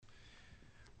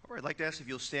I'd like to ask if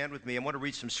you'll stand with me. I want to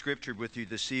read some scripture with you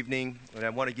this evening, and I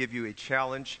want to give you a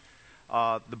challenge.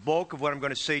 The bulk of what I'm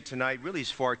going to say tonight really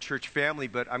is for our church family,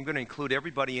 but I'm going to include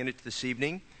everybody in it this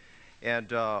evening.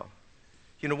 And,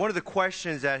 one of the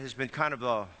questions that has been kind of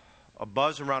a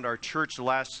buzz around our church the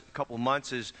last couple of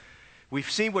months is, we've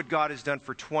seen what God has done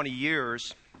for 20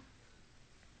 years.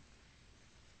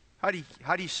 How do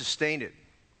you sustain it?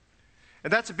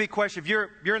 And that's a big question. If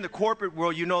you're in the corporate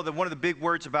world, you know that one of the big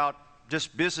words about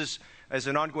just business as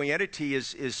an ongoing entity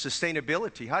is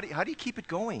sustainability. How do you keep it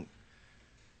going?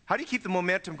 How do you keep the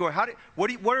momentum going?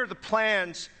 What are the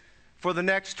plans for the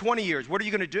next 20 years? What are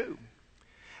you going to do?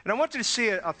 And I want you to see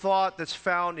a thought that's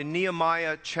found in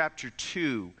Nehemiah chapter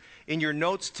 2. In your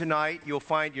notes tonight, you'll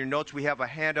find your notes. We have a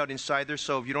handout inside there,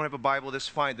 so if you don't have a Bible, that's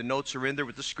fine. The notes are in there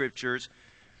with the scriptures.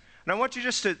 And I want you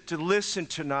just to listen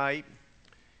tonight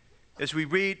as we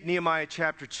read Nehemiah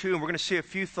chapter 2, and we're going to see a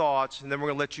few thoughts, and then we're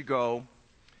going to let you go.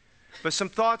 But some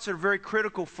thoughts that are very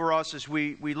critical for us as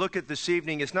we look at this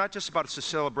evening. It's not just about it's a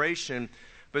celebration,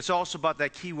 but it's also about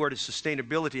that key word of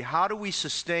sustainability. How do we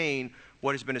sustain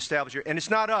what has been established here? And it's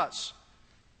not us,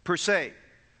 per se,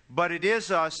 but it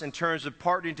is us in terms of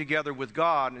partnering together with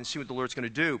God and see what the Lord's going to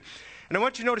do. And I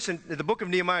want you to notice in the book of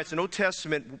Nehemiah, it's an Old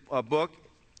Testament book,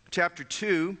 chapter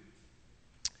 2,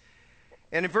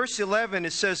 and in verse 11,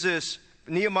 it says this.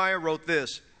 Nehemiah wrote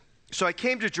this. So I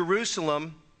came to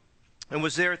Jerusalem and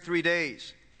was there 3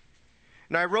 days.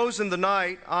 And I rose in the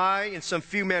night, I and some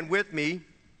few men with me.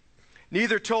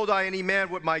 Neither told I any man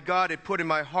what my God had put in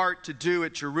my heart to do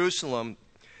at Jerusalem.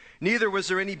 Neither was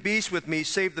there any beast with me,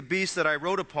 save the beast that I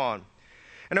rode upon.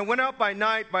 And I went out by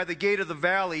night by the gate of the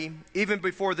valley, even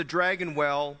before the dragon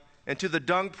well, and to the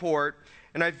dung port.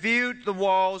 And I viewed the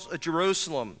walls of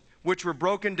Jerusalem, which were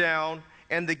broken down,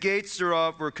 and the gates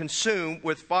thereof were consumed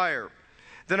with fire.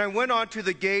 Then I went on to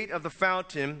the gate of the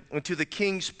fountain and to the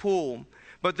king's pool,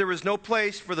 but there was no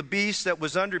place for the beast that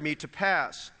was under me to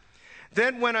pass.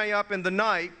 Then went I up in the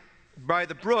night by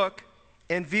the brook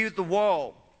and viewed the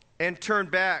wall, and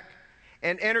turned back,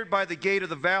 and entered by the gate of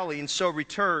the valley, and so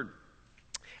returned.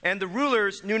 And the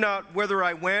rulers knew not whither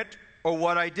I went or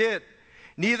what I did.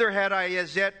 Neither had I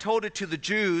as yet told it to the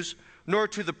Jews, nor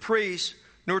to the priests,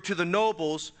 nor to the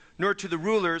nobles, nor to the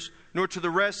rulers, nor to the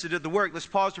rest that did the work. Let's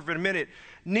pause for a minute.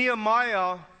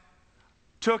 Nehemiah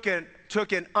took an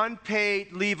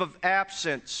unpaid leave of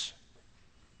absence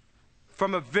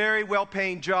from a very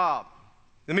well-paying job.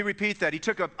 Let me repeat that. He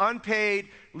took an unpaid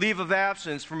leave of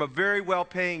absence from a very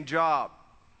well-paying job,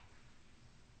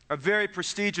 a very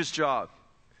prestigious job,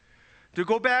 to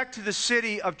go back to the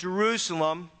city of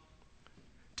Jerusalem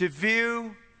to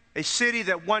view a city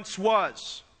that once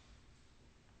was.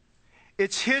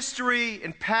 Its history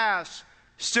and past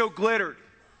still glittered.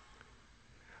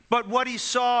 But what he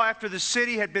saw after the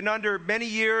city had been under many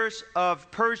years of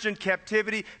Persian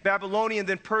captivity, Babylonian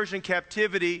then Persian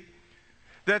captivity,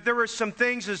 that there were some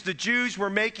things as the Jews were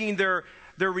making their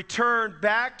return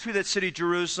back to that city,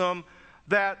 Jerusalem,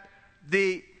 that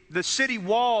the city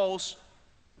walls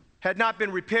had not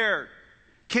been repaired.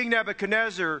 King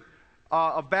Nebuchadnezzar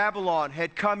of Babylon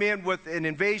had come in with an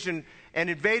invasion and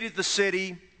invaded the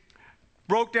city,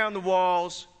 broke down the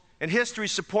walls, and history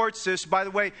supports this. By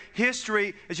the way,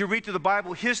 history, as you read through the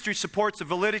Bible, history supports the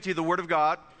validity of the Word of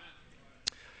God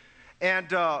and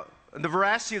the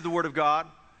veracity of the Word of God.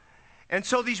 And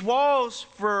so these walls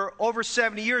for over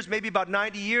 70 years, maybe about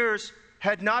 90 years,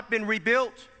 had not been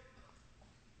rebuilt.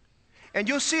 And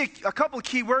you'll see a couple of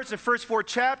key words in the first 4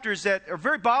 chapters that are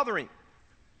very bothering.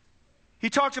 He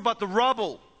talks about the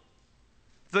rubble,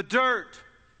 the dirt,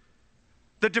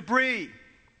 the debris,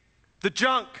 the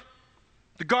junk,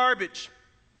 the garbage.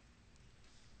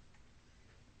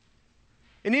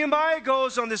 And Nehemiah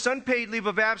goes on this unpaid leave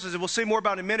of absence, and we'll say more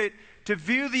about in a minute, to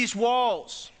view these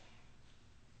walls.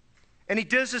 And he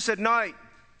does this at night.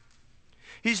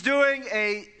 He's doing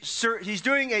a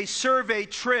survey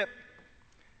trip.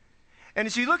 And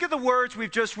as you look at the words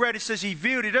we've just read, it says he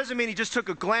viewed. It doesn't mean he just took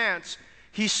a glance.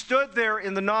 He stood there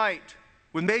in the night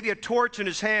with maybe a torch in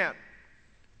his hand.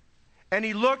 And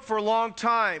he looked for a long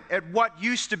time at what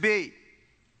used to be.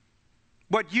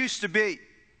 What used to be,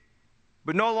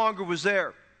 but no longer was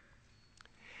there.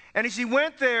 And as he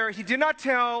went there, he did not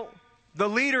tell the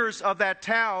leaders of that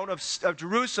town, of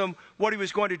Jerusalem, what he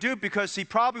was going to do, because he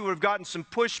probably would have gotten some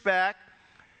pushback.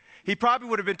 He probably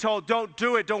would have been told, don't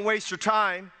do it, don't waste your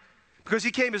time, because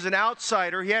he came as an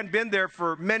outsider. He hadn't been there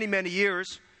for many, many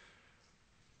years.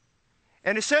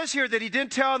 And it says here that he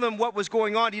didn't tell them what was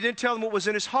going on. He didn't tell them what was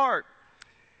in his heart.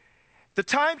 The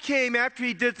time came after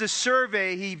he did this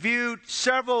survey, he viewed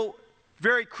several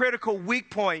very critical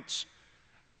weak points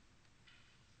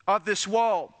of this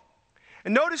wall.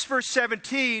 And notice verse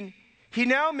 17, he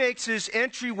now makes his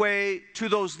entryway to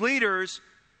those leaders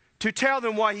to tell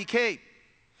them why he came.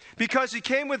 Because he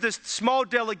came with this small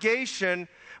delegation,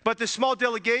 but the small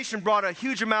delegation brought a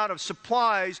huge amount of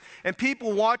supplies, and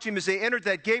people watching him as they entered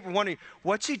that gate were wondering,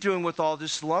 what's he doing with all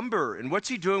this lumber? And what's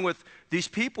he doing with these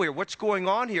people here? What's going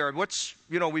on here?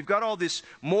 We've got all this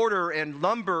mortar and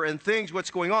lumber and things. What's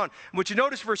going on? But you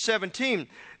notice verse 17,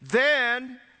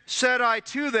 then said I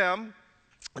to them,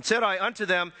 and said I unto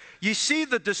them, ye see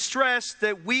the distress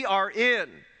that we are in,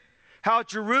 how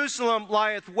Jerusalem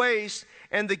lieth waste,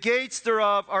 and the gates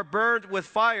thereof are burned with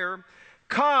fire.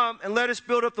 Come, and let us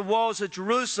build up the walls of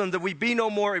Jerusalem, that we be no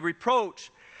more a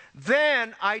reproach.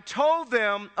 Then I told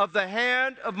them of the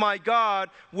hand of my God,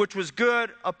 which was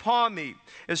good upon me,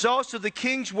 as also the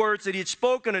king's words that he had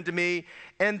spoken unto me.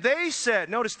 And they said,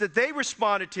 notice that they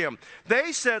responded to him.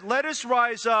 They said, let us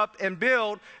rise up and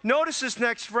build. Notice this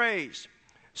next phrase.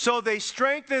 So they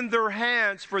strengthened their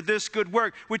hands for this good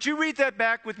work. Would you read that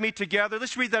back with me together?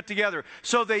 Let's read that together.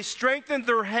 So they strengthened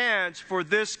their hands for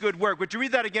this good work. Would you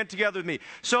read that again together with me?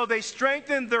 So they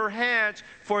strengthened their hands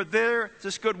for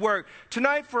this good work.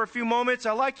 Tonight, for a few moments,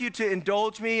 I'd like you to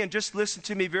indulge me and just listen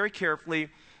to me very carefully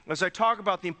as I talk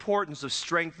about the importance of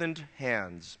strengthened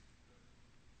hands.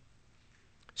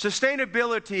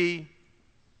 Sustainability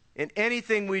in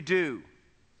anything we do.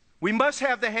 We must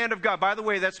have the hand of God. By the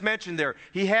way, that's mentioned there.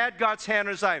 He had God's hand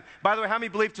on his life. By the way, how many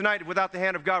believe tonight without the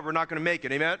hand of God, we're not going to make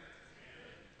it? Amen?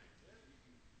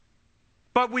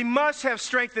 But we must have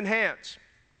strengthened hands.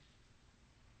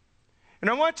 And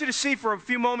I want you to see for a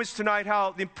few moments tonight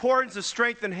how the importance of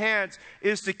strengthened hands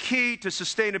is the key to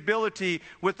sustainability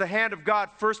with the hand of God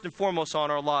first and foremost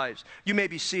on our lives. You may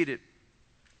be seated.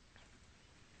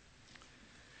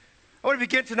 I want to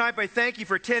begin tonight by thanking you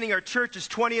for attending our church's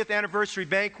 20th anniversary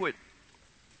banquet.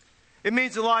 It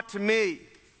means a lot to me,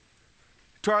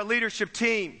 to our leadership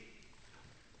team,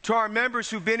 to our members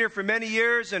who've been here for many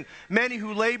years, and many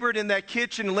who labored in that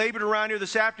kitchen and labored around here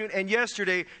this afternoon and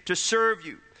yesterday to serve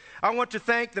you. I want to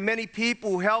thank the many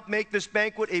people who helped make this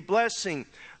banquet a blessing,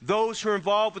 those who are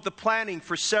involved with the planning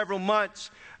for several months,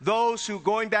 those who,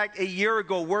 going back a year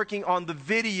ago, working on the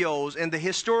videos and the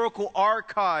historical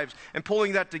archives and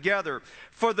pulling that together,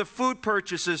 for the food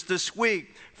purchases this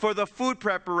week, for the food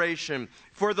preparation,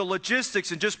 for the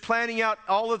logistics and just planning out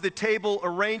all of the table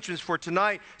arrangements for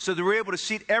tonight so that we're able to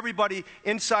seat everybody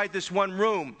inside this one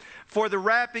room, for the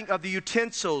wrapping of the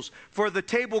utensils, for the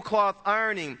tablecloth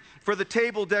ironing, for the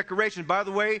table decoration. By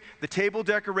the way, the table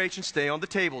decorations stay on the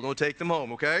table. Don't take them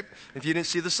home, okay? If you didn't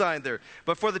see the sign there.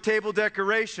 But for the table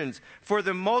decorations, for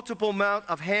the multiple amount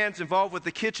of hands involved with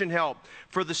the kitchen help,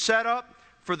 for the setup,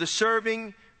 for the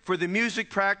serving, for the music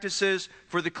practices,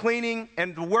 for the cleaning,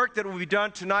 and the work that will be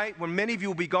done tonight. When many of you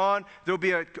will be gone, there will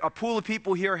be a pool of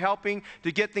people here helping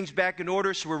to get things back in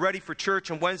order so we're ready for church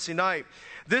on Wednesday night.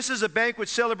 This is a banquet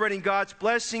celebrating God's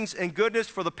blessings and goodness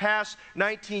for the past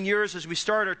 19 years as we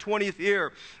start our 20th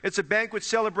year. It's a banquet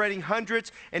celebrating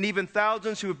hundreds and even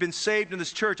thousands who have been saved in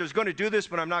this church. I was going to do this,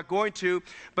 but I'm not going to.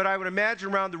 But I would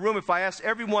imagine around the room, if I asked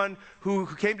everyone who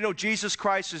came to know Jesus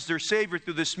Christ as their Savior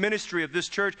through this ministry of this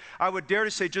church, I would dare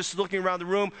to say, just looking around the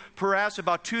room, perhaps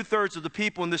about 2/3 of the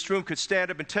people in this room could stand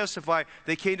up and testify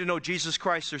they came to know Jesus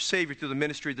Christ, their Savior, through the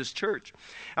ministry of this church.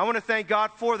 I want to thank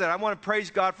God for that. I want to praise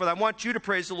God for that. I want you to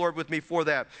praise the Lord with me for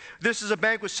that. This is a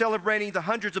banquet celebrating the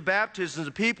hundreds of baptisms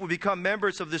of people who become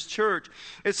members of this church.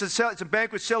 It's a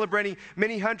banquet celebrating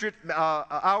many hundred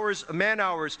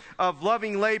man-hours of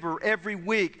loving labor every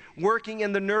week, working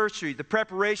in the nursery, the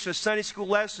preparation of Sunday school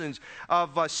lessons,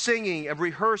 of singing, of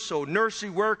rehearsal, nursery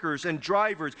workers and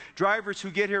drivers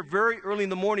who get here very early in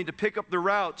the morning to pick up the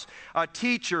routes,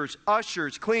 teachers,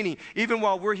 ushers, cleaning. Even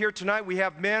while we're here tonight, we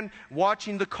have men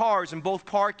watching the cars in both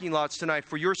parking lots tonight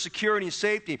for your security and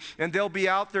safety, and they'll be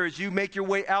out there as you make your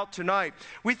way out tonight.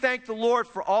 We thank the Lord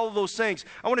for all of those things.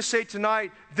 I want to say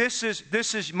tonight, this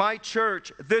is my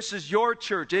church. This is your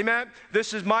church. Amen?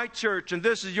 This is my church, and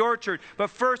this is your church. But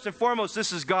first and foremost,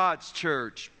 this is God's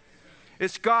church.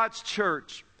 It's God's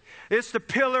church. It's the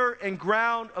pillar and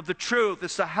ground of the truth.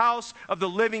 It's the house of the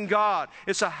living God.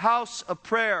 It's a house of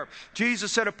prayer.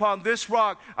 Jesus said, upon this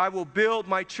rock I will build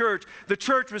my church. The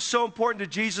church was so important to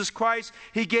Jesus Christ,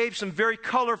 he gave some very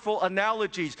colorful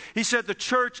analogies. He said the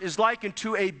church is likened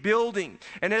to a building.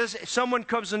 And as someone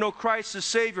comes to know Christ as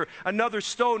Savior, another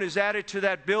stone is added to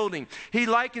that building. He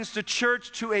likens the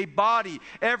church to a body.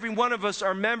 Every one of us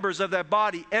are members of that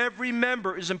body. Every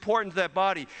member is important to that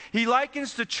body. He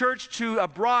likens the church to a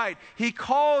bride He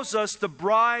calls us the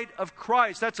bride of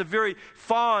Christ. That's a very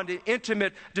fond and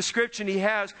intimate description he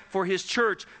has for his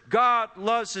church. God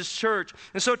loves his church.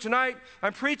 And so tonight,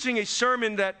 I'm preaching a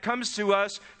sermon that comes to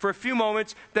us for a few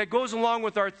moments that goes along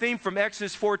with our theme from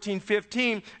Exodus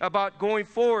 14:15 about going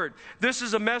forward. This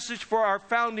is a message for our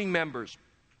founding members.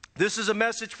 This is a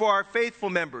message for our faithful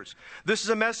members. This is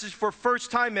a message for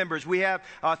first-time members. We have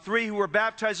 3 who were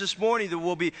baptized this morning that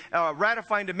will be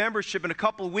ratifying to membership in a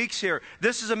couple of weeks here.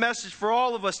 This is a message for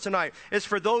all of us tonight. It's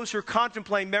for those who are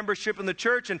contemplating membership in the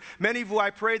church, and many of you, I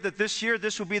pray that this year,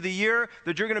 this will be the year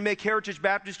that you're going to make Heritage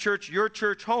Baptist Church your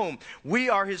church home. We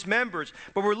are his members.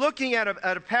 But we're looking at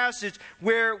a passage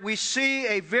where we see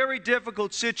a very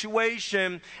difficult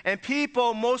situation, and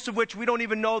people, most of which we don't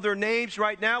even know their names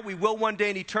right now. We will one day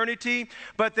in eternity.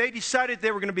 But they decided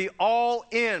they were going to be all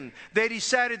in. They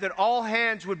decided that all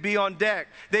hands would be on deck.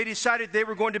 They decided they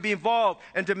were going to be involved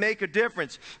and to make a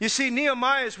difference. You see,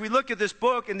 Nehemiah, as we look at this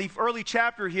book in the early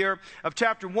chapter here of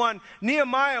chapter 1,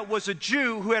 Nehemiah was a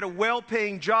Jew who had a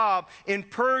well-paying job in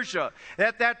Persia.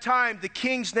 At that time, the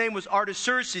king's name was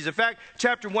Artaxerxes. In fact,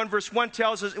 chapter 1, verse 1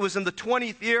 tells us it was in the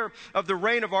 20th year of the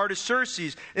reign of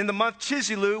Artaxerxes, in the month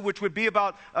Chisleu, which would be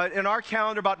about, in our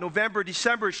calendar, about November,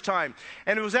 December-ish time.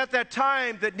 And it was at that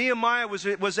time that Nehemiah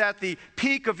was at the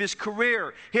peak of his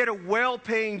career. He had a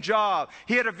well-paying job.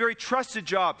 He had a very trusted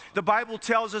job. The Bible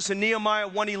tells us in Nehemiah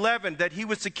 1:11 that he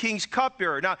was the king's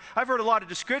cupbearer. Now, I've heard a lot of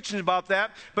descriptions about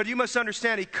that, but you must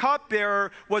understand a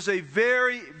cupbearer was a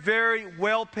very, very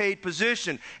well-paid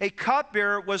position. A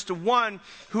cupbearer was the one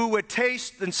who would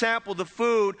taste and sample the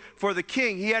food for the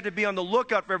king. He had to be on the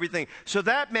lookout for everything. So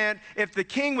that meant if the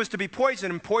king was to be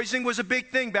poisoned, and poisoning was a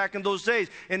big thing back in those days,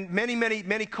 in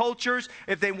many cultures,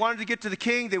 if they wanted to get to the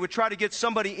king, they would try to get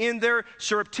somebody in there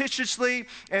surreptitiously,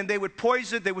 and they would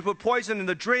put poison in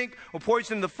the drink or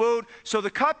poison in the food. So the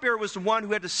cupbearer was the one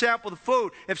who had to sample the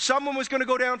food. If someone was going to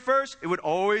go down first, it would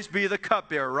always be the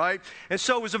cupbearer, right? And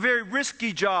so it was a very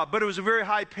risky job, but it was a very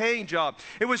high-paying job.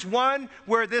 It was one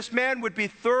where this man would be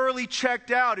thoroughly checked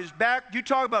out. You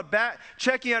talk about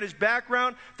checking out his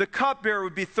background, the cupbearer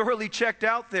would be thoroughly checked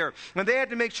out there. And they had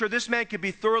to make sure this man could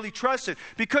be thoroughly trusted,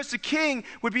 because the king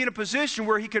would be in a position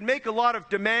where he could make a lot of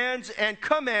demands and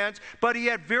commands, but he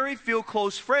had very few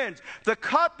close friends. The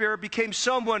cupbearer became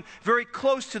someone very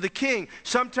close to the king.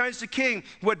 Sometimes the king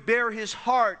would bear his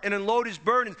heart and unload his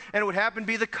burdens, and it would happen to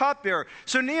be the cupbearer.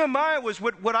 So Nehemiah was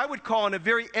what I would call in a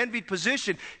very envied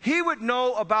position. He would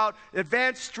know about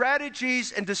advanced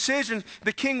strategies and decisions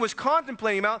the king was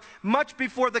contemplating about much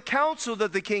before the council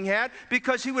that the king had,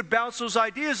 because he would bounce those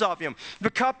ideas off him. The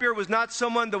cupbearer was not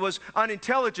someone that was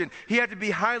unintelligent. He had to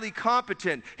be highly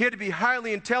competent. He had to be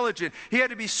highly intelligent. He had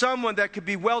to be someone that could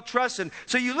be well trusted.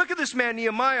 So you look at this man,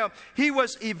 Nehemiah, he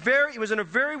was in a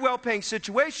very well-paying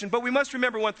situation, but we must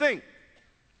remember one thing.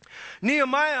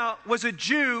 Nehemiah was a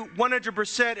Jew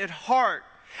 100% at heart.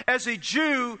 As a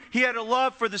Jew, he had a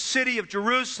love for the city of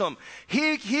Jerusalem.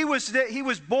 He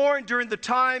was born during the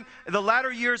time, the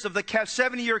latter years of the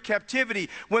 70-year captivity,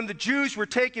 when the Jews were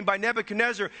taken by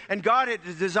Nebuchadnezzar, and God had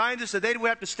designed this so they would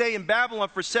have to stay in Babylon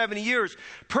for 70 years.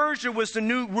 Persia was the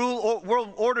new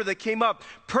world order that came up.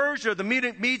 Persia, the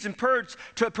Medes and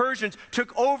Persians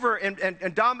took over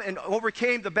and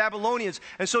overcame the Babylonians.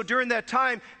 And so during that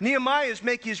time, Nehemiah is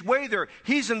making his way there.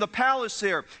 He's in the palace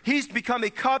there. He's become a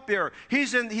cupbearer.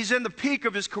 He's in the peak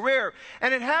of his career.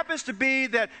 And it happens to be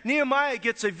that Nehemiah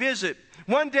gets a visit.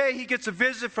 One day he gets a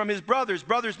visit from his brothers.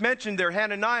 Brothers mentioned there,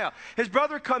 Hananiah. His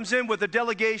brother comes in with a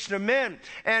delegation of men.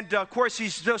 And of course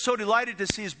he's so delighted to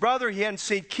see his brother. He hadn't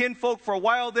seen kinfolk for a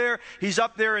while there. He's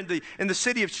up there in the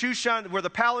city of Shushan, where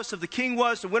the palace of the king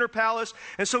was, the winter palace.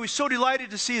 And so he's so delighted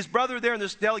to see his brother there in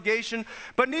this delegation.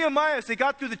 But Nehemiah, as they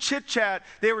got through the chit-chat,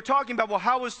 they were talking about, well,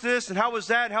 how was this and how was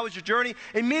that and how was your journey?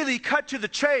 Immediately he cut to the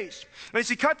chase. And as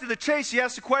he cut to the chase, he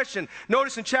asked a question.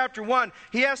 Notice in chapter 1,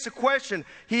 he asked a question.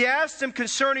 He asked them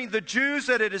concerning the Jews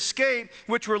that had escaped,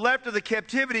 which were left of the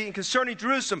captivity, and concerning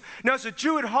Jerusalem. Now, as a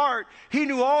Jew at heart, he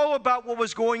knew all about what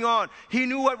was going on. He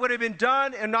knew what would have been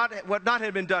done and what not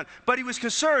had been done. But he was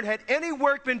concerned, had any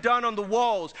work been done on the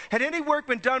walls? Had any work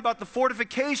been done about the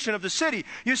fortification of the city?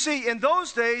 You see, in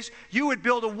those days, you would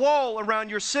build a wall around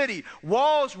your city.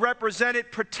 Walls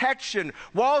represented protection.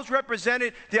 Walls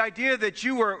represented the idea that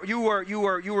you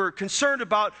were concerned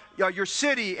about your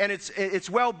city and its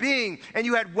well-being, and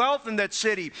you had wealth in that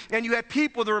city, and you had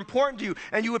people that were important to you,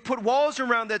 and you would put walls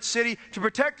around that city to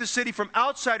protect the city from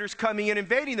outsiders coming in,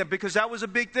 invading them, because that was a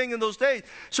big thing in those days.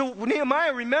 So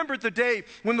Nehemiah remembered the day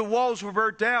when the walls were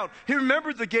burned down. He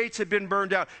remembered the gates had been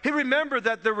burned down. He remembered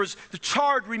that there was the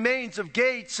charred remains of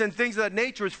gates and things of that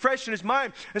nature was fresh in his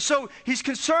mind. And so he's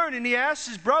concerned, and he asks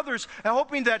his brothers,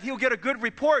 hoping that he'll get a good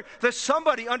report that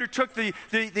somebody undertook the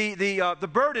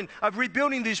burden of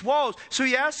rebuilding these walls. So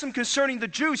he asks them concerning the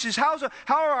Jews. He says,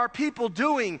 how are our people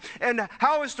doing? And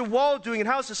how is the wall doing? And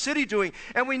how's the city doing?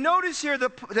 And we notice here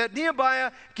that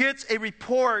Nehemiah gets a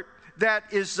report that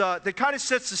kind of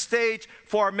sets the stage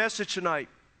for our message tonight.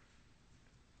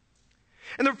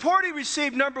 And the report he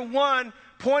received, number one,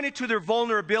 pointed to their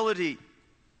vulnerability.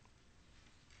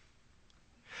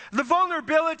 The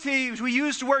vulnerability, as we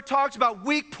use the word, talks about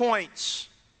weak points.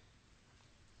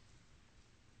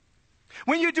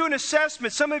 When you do an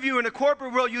assessment, some of you in the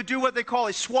corporate world, you do what they call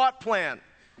a SWOT plan.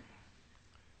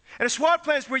 And a SWOT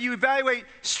plan is where you evaluate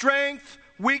strength,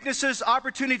 weaknesses,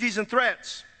 opportunities, and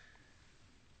threats.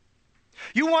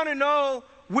 You want to know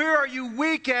where are you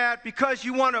weak at because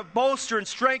you want to bolster and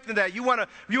strengthen that. You want to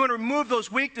remove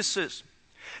those weaknesses.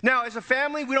 Now, as a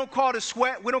family, we don't call it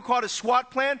a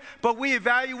SWOT plan, but we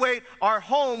evaluate our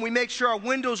home. We make sure our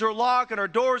windows are locked and our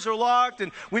doors are locked,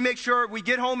 and we make sure we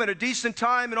get home at a decent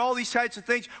time and all these types of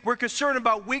things. We're concerned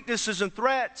about weaknesses and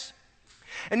threats.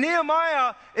 And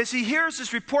Nehemiah, as he hears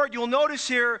this report, you'll notice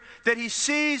here that he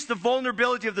sees the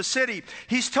vulnerability of the city.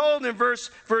 He's told in verse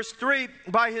 3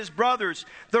 by his brothers,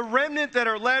 the remnant that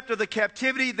are left of the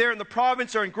captivity there in the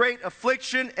province are in great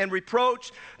affliction and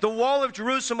reproach. The wall of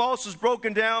Jerusalem also is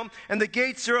broken down, and the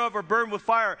gates thereof are burned with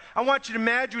fire. I want you to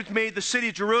imagine with me the city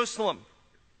of Jerusalem.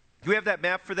 Do we have that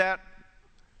map for that?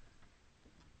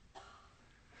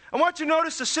 I want you to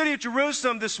notice the city of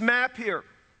Jerusalem, this map here.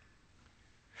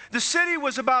 The city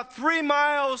was about 3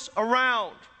 miles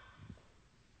around.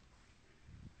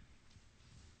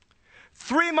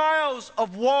 3 miles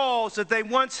of walls that they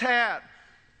once had,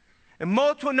 and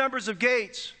multiple numbers of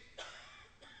gates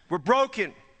were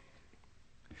broken.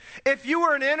 If you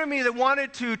were an enemy that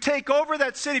wanted to take over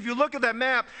that city, if you look at that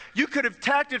map, you could have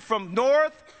attacked it from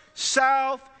north,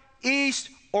 south, east,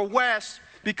 or west,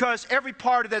 because every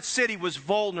part of that city was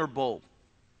vulnerable.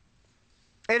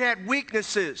 It had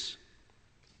weaknesses.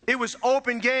 It was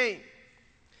open game.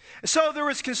 So there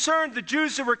was concern. The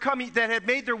Jews that were coming, that had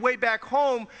made their way back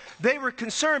home, they were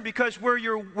concerned because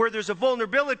where there's a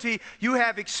vulnerability, you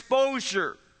have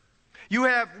exposure. You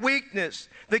have weakness.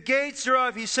 The gates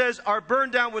thereof, he says, are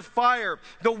burned down with fire.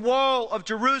 The wall of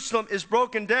Jerusalem is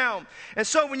broken down. And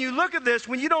so when you look at this,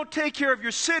 when you don't take care of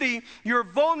your city, you're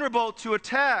vulnerable to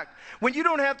attack. When you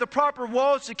don't have the proper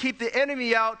walls to keep the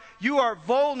enemy out, you are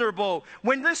vulnerable.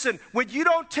 When you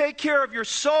don't take care of your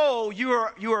soul, you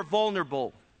are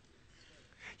vulnerable.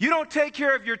 You don't take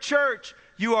care of your church,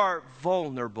 you are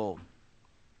vulnerable.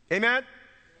 Amen?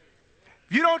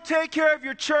 If you don't take care of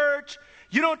your church,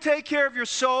 you don't take care of your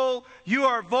soul, you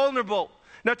are vulnerable.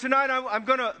 Now tonight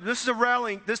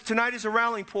tonight is a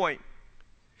rallying point.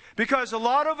 Because a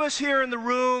lot of us here in the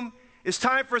room, it's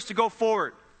time for us to go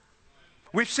forward.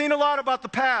 We've seen a lot about the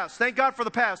past. Thank God for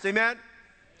the past, amen?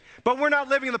 But we're not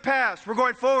living in the past, we're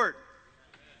going forward.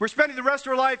 We're spending the rest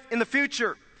of our life in the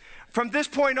future. From this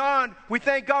point on, we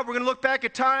thank God we're going to look back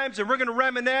at times and we're going to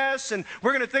reminisce and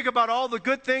we're going to think about all the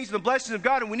good things and the blessings of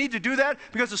God. And we need to do that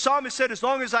because the psalmist said, as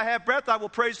long as I have breath, I will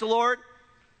praise the Lord.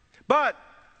 But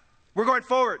we're going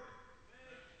forward.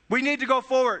 We need to go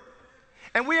forward.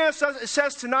 And we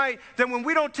assess tonight that when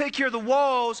we don't take care of the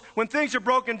walls, when things are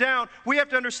broken down, we have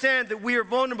to understand that we are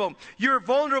vulnerable. You're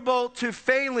vulnerable to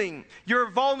failing. You're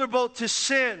vulnerable to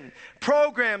sin.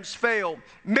 Programs fail.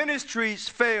 Ministries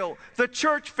fail. The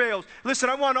church fails. Listen,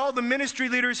 I want all the ministry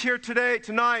leaders here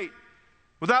tonight,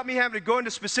 without me having to go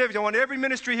into specifics, I want every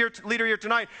ministry leader here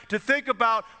tonight to think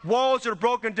about walls that are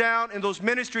broken down and those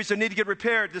ministries that need to get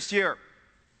repaired this year.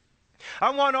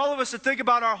 I want all of us to think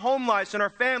about our home lives and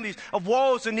our families, of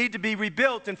walls that need to be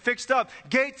rebuilt and fixed up,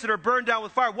 gates that are burned down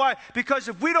with fire. Why? Because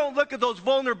if we don't look at those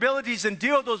vulnerabilities and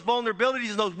deal with those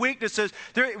vulnerabilities and those weaknesses,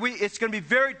 it's going to be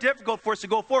very difficult for us to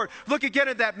go forward. Look again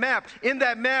at that map. In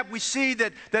that map, we see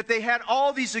that they had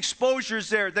all these exposures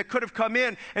there that could have come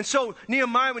in. And so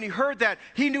Nehemiah, when he heard that,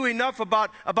 he knew enough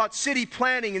about city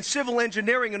planning and civil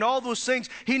engineering and all those things.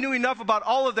 He knew enough about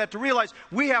all of that to realize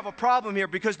we have a problem here,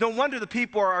 because no wonder the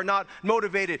people are not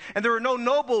motivated. And there were no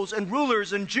nobles and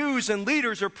rulers and Jews and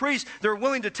leaders or priests that were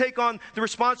willing to take on the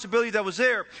responsibility that was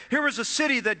there. Here was a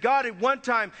city that God at one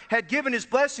time had given his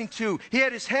blessing to. He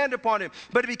had his hand upon it,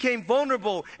 but it became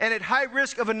vulnerable and at high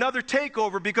risk of another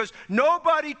takeover because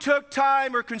nobody took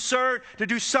time or concern to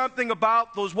do something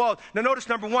about those walls. Now notice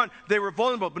number one, they were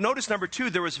vulnerable. But notice number two,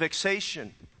 there was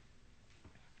vexation.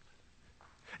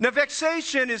 Now,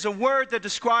 vexation is a word that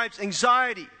describes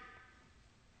anxiety,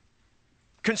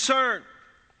 concern,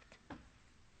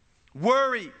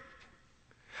 worry.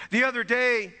 The other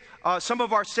day, some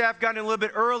of our staff got in a little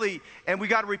bit early, and we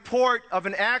got a report of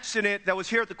an accident that was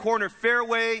here at the corner of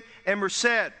Fairway and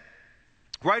Merced,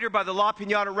 right here by the La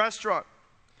Piñata restaurant.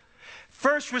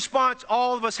 First response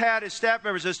all of us had as staff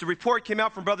members as the report came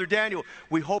out from Brother Daniel,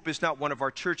 we hope it's not one of our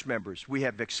church members. We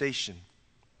have vexation.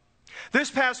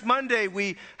 This past Monday,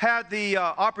 we had the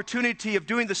opportunity of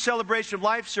doing the Celebration of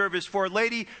Life service for a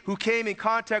lady who came in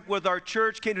contact with our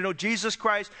church, came to know Jesus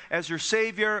Christ as her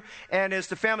Savior. And as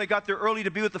the family got there early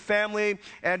to be with the family,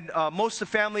 and most of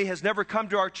the family has never come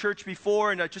to our church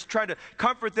before, and I just tried to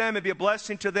comfort them and be a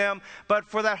blessing to them. But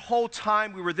for that whole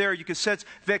time we were there, you could sense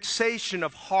vexation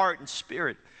of heart and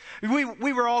spirit.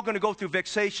 We were all going to go through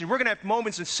vexation. We're going to have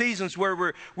moments and seasons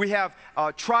where we have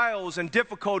trials and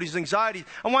difficulties, anxieties.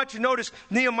 I want you to notice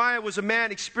Nehemiah was a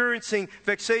man experiencing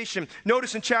vexation.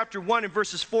 Notice in chapter 1 and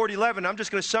verses 4 to 11, I'm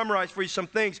just going to summarize for you some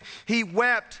things. He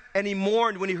wept and he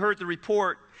mourned when he heard the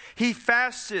report. He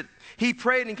fasted. He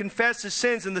prayed and confessed his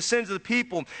sins and the sins of the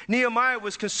people. Nehemiah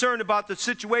was concerned about the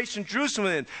situation Jerusalem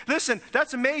was in. Listen,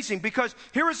 that's amazing because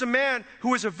here is a man who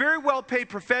was a very well-paid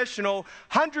professional,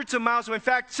 hundreds of miles away, in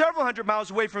fact, several hundred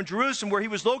miles away from Jerusalem where he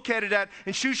was located at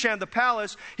in Shushan the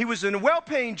palace. He was in a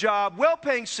well-paying job,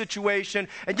 well-paying situation,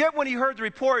 and yet when he heard the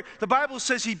report, the Bible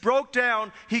says he broke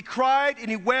down, he cried and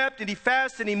he wept and he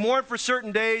fasted and he mourned for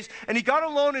certain days, and he got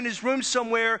alone in his room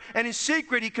somewhere, and in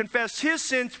secret he confessed his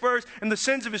sins first and the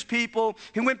sins of his people.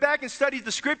 He went back and studied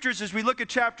the scriptures as we look at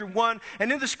chapter 1.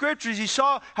 And in the scriptures, he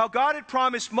saw how God had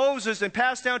promised Moses and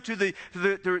passed down to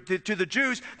the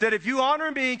Jews that if you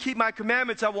honor me and keep my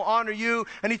commandments, I will honor you.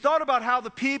 And he thought about how the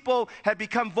people had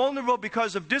become vulnerable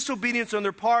because of disobedience on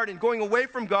their part and going away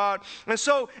from God. And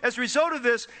so as a result of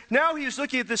this, now he was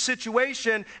looking at this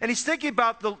situation and he's thinking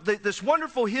about this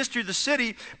wonderful history of the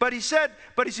city. But he said,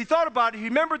 but as he thought about it, he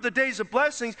remembered the days of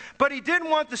blessings, but he didn't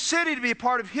want the city to be a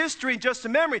part of history and just a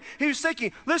memory. He was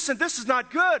thinking, listen, this is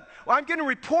not good. Well, I'm getting a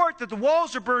report that the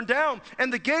walls are burned down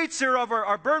and the gates thereof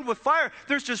are burned with fire.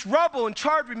 There's just rubble and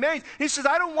charred remains. He says,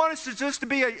 I don't want us to just to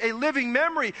be a living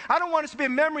memory. I don't want us to be a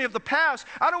memory of the past.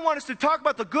 I don't want us to talk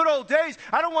about the good old days.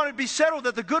 I don't want it to be settled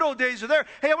that the good old days are there.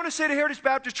 Hey, I want to say to Heritage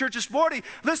Baptist Church this morning,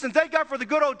 listen, thank God for the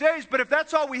good old days, but if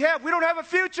that's all we have, we don't have a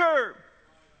future.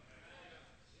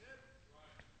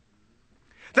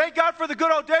 Thank God for the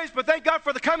good old days, but thank God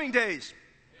for the coming days.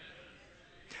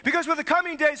 Because with the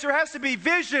coming days, there has to be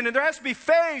vision, and there has to be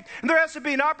faith, and there has to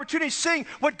be an opportunity to sing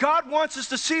what God wants us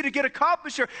to see to get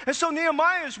accomplished here. And so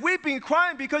Nehemiah is weeping and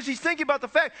crying because he's thinking about the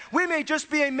fact we may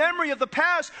just be a memory of the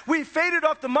past. We've faded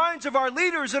off the minds of our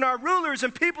leaders and our rulers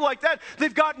and people like that.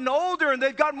 They've gotten older, and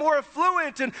they've gotten more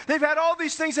affluent, and they've had all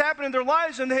these things happen in their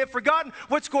lives, and they have forgotten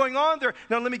what's going on there.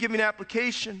 Now, let me give you an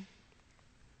application.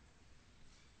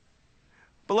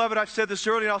 Beloved, I've said this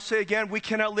earlier, and I'll say again, we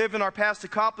cannot live in our past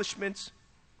accomplishments.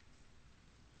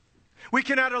 We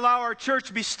cannot allow our church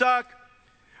to be stuck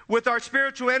with our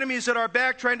spiritual enemies at our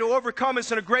back trying to overcome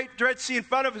us in a great Red Sea in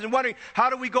front of us and wondering, how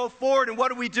do we go forward and what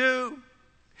do we do?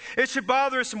 It should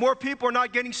bother us that more people are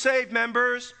not getting saved,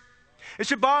 members. It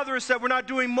should bother us that we're not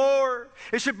doing more.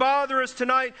 It should bother us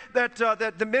tonight that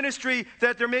the ministry,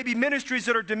 that there may be ministries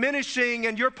that are diminishing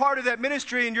and you're part of that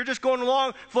ministry and you're just going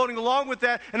along, floating along with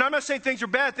that. And I'm not saying things are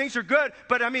bad, things are good,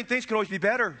 but I mean things can always be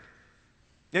better.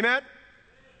 Amen?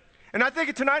 And I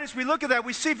think tonight as we look at that,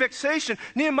 we see vexation.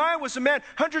 Nehemiah was a man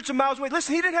hundreds of miles away.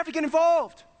 Listen, he didn't have to get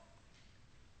involved.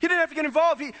 He didn't have to get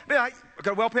involved. I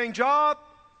got a well-paying job.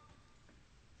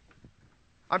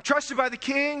 I'm trusted by the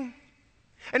king.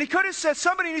 And he could have said,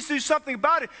 somebody needs to do something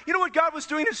about it. You know what God was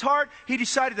doing in his heart? He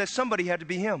decided that somebody had to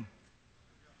be him.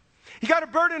 He got a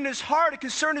burden in his heart, a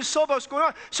concern in his soul about what's going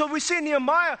on. So we see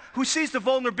Nehemiah who sees the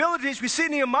vulnerabilities. We see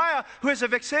Nehemiah who has a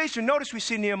vexation. Notice we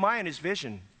see Nehemiah in his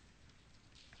vision.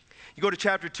 You go to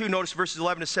chapter 2, notice verses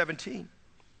 11 to 17.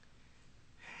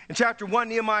 In chapter 1,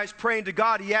 Nehemiah is praying to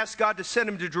God. He asks God to send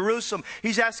him to Jerusalem.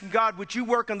 He's asking God, would you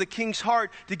work on the king's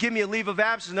heart to give me a leave of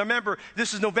absence? Now remember,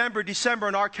 this is November, December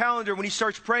on our calendar when he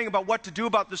starts praying about what to do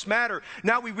about this matter.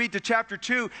 Now we read to chapter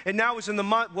 2, and now is in the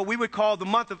month, what we would call the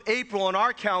month of April on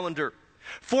our calendar.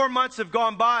 4 months have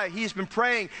gone by. He's been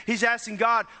praying. He's asking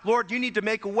God, Lord, you need to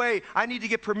make a way. I need to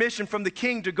get permission from the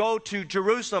king to go to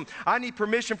Jerusalem. I need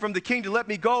permission from the king to let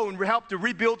me go and help to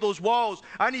rebuild those walls.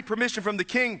 I need permission from the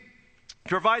king to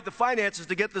provide the finances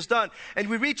to get this done. And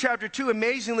we read chapter 2,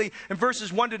 amazingly, in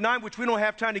verses 1 to 9, which we don't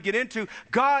have time to get into.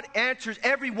 God answers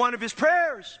every one of his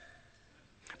prayers.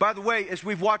 By the way, as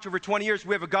we've watched over 20 years,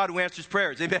 we have a God who answers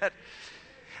prayers. Amen?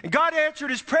 And God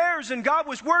answered his prayers, and God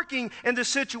was working in this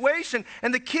situation.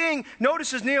 And the king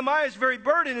notices Nehemiah is very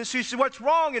burdened, and so he says, what's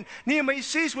wrong? And Nehemiah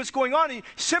sees what's going on, and he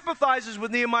sympathizes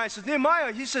with Nehemiah. He says,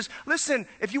 Nehemiah, he says, listen,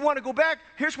 if you want to go back,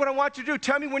 here's what I want you to do.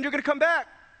 Tell me when you're going to come back.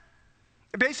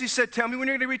 He basically said, tell me when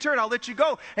you're going to return. I'll let you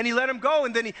go. And he let him go.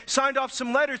 And then he signed off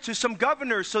some letters to some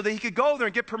governors so that he could go there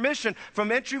and get permission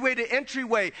from entryway to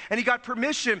entryway. And he got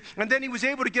permission. And then he was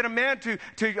able to get a man to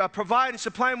provide and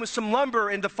supply him with some lumber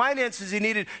and the finances he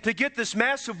needed to get this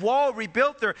massive wall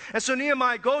rebuilt there. And so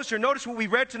Nehemiah goes there. Notice what we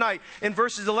read tonight in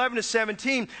verses 11 to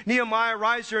 17. Nehemiah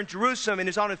arrives there in Jerusalem and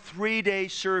is on a 3-day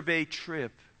survey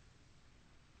trip.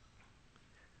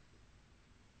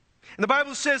 And the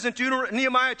Bible says in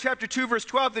Nehemiah chapter 2, verse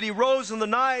 12, that he rose in the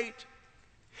night.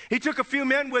 He took a few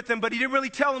men with him, but he didn't really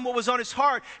tell them what was on his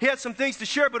heart. He had some things to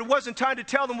share, but it wasn't time to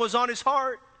tell them what was on his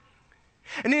heart.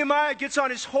 And Nehemiah gets on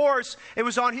his horse. It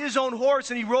was on his own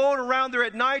horse, and he rode around there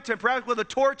at night, perhaps with a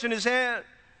torch in his hand.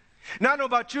 Now, I don't know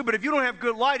about you, but if you don't have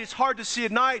good light, it's hard to see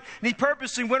at night. And he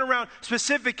purposely went around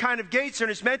specific kind of gates.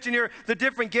 And it's mentioned here the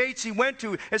different gates he went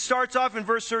to. It starts off in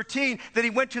verse 13 that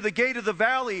he went to the gate of the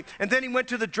valley. And then he went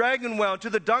to the dragon well, to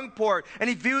the dung port. And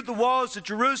he viewed the walls of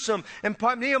Jerusalem. And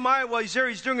Nehemiah, while he's there,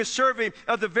 he's doing a survey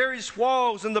of the various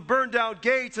walls and the burned out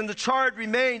gates and the charred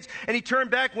remains. And he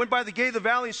turned back, went by the gate of the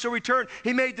valley, and so returned.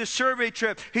 He made this survey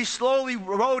trip. He slowly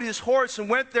rode his horse and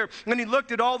went there. And he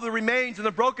looked at all the remains and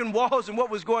the broken walls and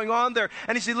what was going on there.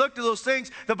 And as he looked at those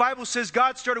things, the Bible says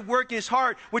God started working his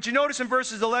heart. Which you notice in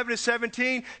verses 11 to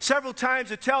 17, several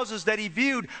times it tells us that he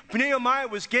viewed, Nehemiah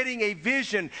was getting a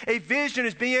vision. A vision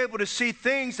is being able to see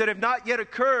things that have not yet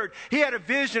occurred. He had a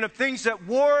vision of things that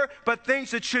were, but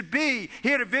things that should be. He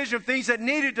had a vision of things that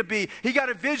needed to be. He got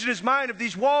a vision in his mind of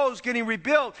these walls getting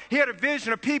rebuilt. He had a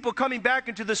vision of people coming back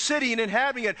into the city and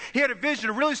inhabiting it. He had a vision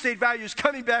of real estate values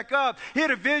coming back up. He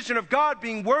had a vision of God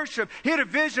being worshiped. He had a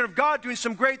vision of God doing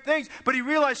some great things. But he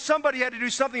realized somebody had to do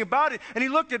something about it. And he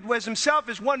looked at himself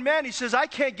as one man. He says, I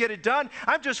can't get it done.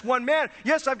 I'm just one man.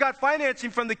 Yes, I've got financing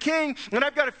from the king, and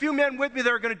I've got a few men with me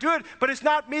that are going to do it, but it's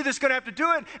not me that's going to have to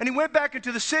do it. And he went back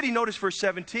into the city. Notice verse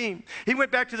 17. He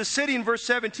went back to the city in verse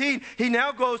 17. He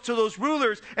now goes to those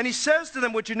rulers, and he says to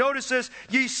them, what you notice is,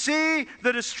 ye see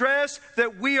the distress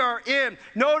that we are in.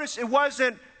 Notice it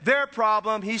wasn't their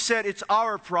problem. He said, it's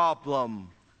our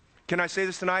problem. Can I say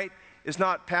this tonight? It's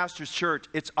not pastor's church,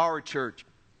 it's our church.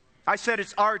 I said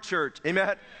it's our church,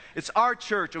 amen? It's our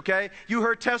church, okay? You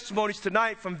heard testimonies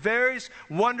tonight from various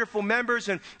wonderful members,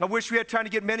 and I wish we had time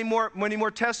to get many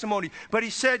more testimonies. But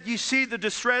he said, you see the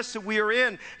distress that we are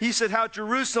in. He said, how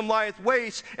Jerusalem lieth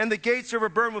waste, and the gates are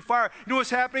burned with fire. You know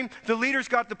what's happening? The leaders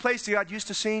got the place, they got used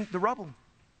to seeing the rubble.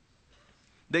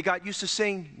 They got used to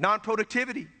seeing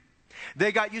non-productivity.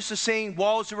 They got used to seeing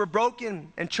walls that were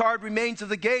broken and charred remains of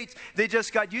the gates. They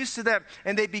just got used to that,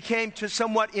 and they became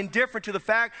somewhat indifferent to the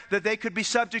fact that they could be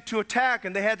subject to attack,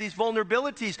 and they had these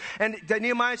vulnerabilities. And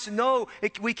Nehemiah said, no,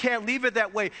 we can't leave it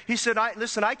that way. He said,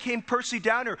 listen, I came personally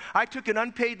down here. I took an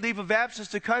unpaid leave of absence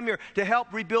to come here to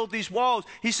help rebuild these walls.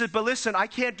 He said, but listen, I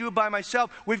can't do it by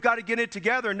myself. We've got to get it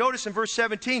together. And notice in verse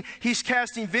 17, he's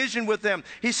casting vision with them.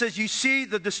 He says, you see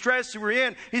the distress that we're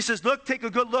in. He says, look, take a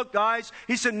good look, guys.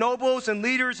 He said, nobles and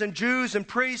leaders and Jews and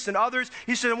priests and others.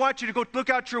 He said, I want you to go look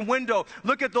out your window.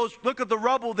 Look at the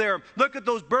rubble there. Look at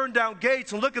those burned down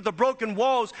gates and look at the broken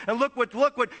walls and look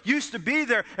what used to be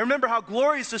there. And remember how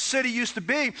glorious the city used to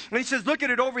be. And he says, look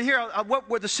at it over here,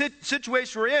 what the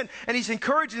situation we're in. And he's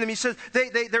encouraging them. He says,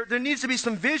 there needs to be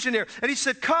some vision here. And he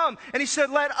said, come. And he said,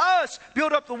 let us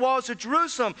build up the walls of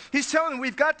Jerusalem. He's telling them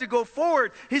we've got to go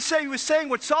forward. He was saying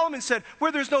what Solomon said,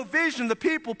 where there's no vision, the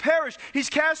people perish. He's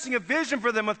casting a vision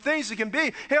for them of things that can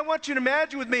be. Hey, I want you to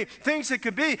imagine with me things that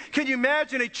could be. Can you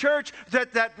imagine a church that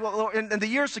in the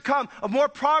years to come, of more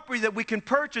property that we can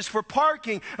purchase for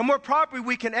parking, and more property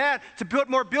we can add to build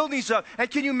more buildings up?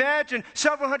 And can you imagine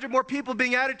several hundred more people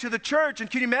being added to the church? And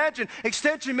can you imagine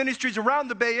extension ministries around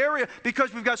the Bay Area,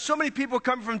 because we've got so many people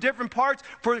coming from different parts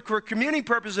for communing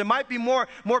purposes? It might be more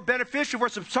beneficial for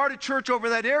us to start a church over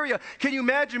that area. Can you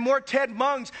imagine more Ted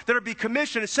Mungs that are being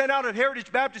commissioned and sent out at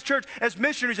Heritage Baptist Church as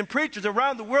missionaries and preachers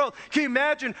around the world world. Can you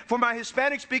imagine for my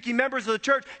Hispanic-speaking members of the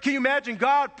church, can you imagine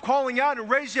God calling out and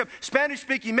raising up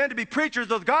Spanish-speaking men to be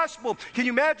preachers of the gospel? Can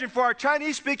you imagine for our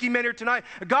Chinese-speaking men here tonight,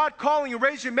 God calling and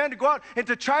raising men to go out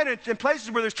into China and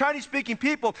places where there's Chinese-speaking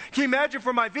people? Can you imagine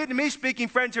for my Vietnamese-speaking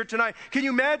friends here tonight? Can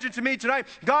you imagine to me tonight,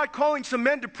 God calling some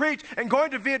men to preach and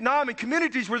going to Vietnam and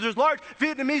communities where there's large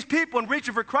Vietnamese people and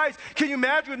reaching for Christ? Can you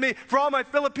imagine with me for all my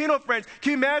Filipino friends?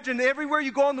 Can you imagine everywhere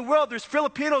you go in the world, there's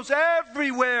Filipinos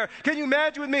everywhere? Can you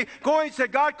imagine with me going to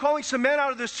God calling some men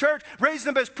out of this church,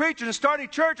 raising them as preachers and starting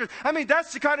churches? I mean,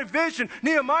 that's the kind of vision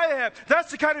Nehemiah had.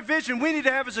 That's the kind of vision we need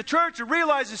to have as a church, to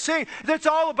realize and see that's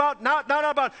all about not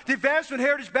about the Advancement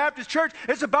Heritage Baptist Church.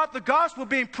 It's about the gospel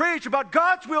being preached, about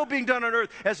God's will being done on earth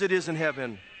as it is in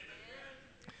heaven.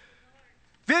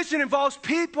 Vision involves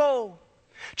people.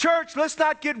 Church, let's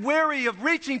not get weary of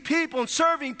reaching people and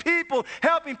serving people,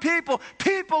 helping people.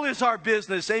 People is our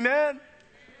business. Amen?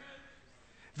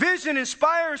 Vision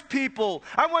inspires people.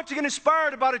 I want to get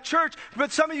inspired about a church,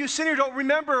 but some of you sitting here don't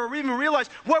remember or even realize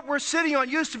what we're sitting on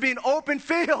used to be an open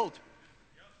field.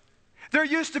 There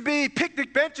used to be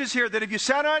picnic benches here that if you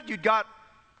sat on it, you'd got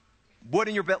wood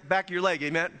in your back of your leg.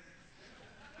 Amen?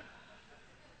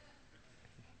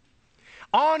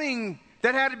 Awning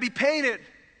that had to be painted.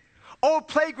 Old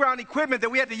playground equipment that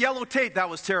we had to yellow tape. That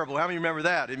was terrible. How many remember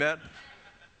that? Amen?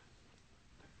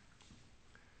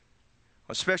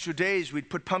 On special days, we'd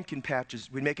put pumpkin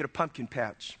patches. We'd make it a pumpkin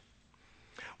patch.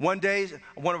 One day,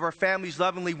 one of our families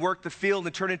lovingly worked the field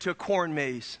and turned it into a corn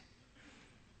maze.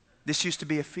 This used to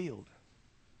be a field.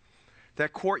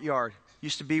 That courtyard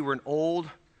used to be where an old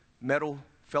metal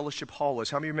fellowship hall was.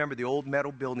 How many remember the old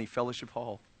metal building, Fellowship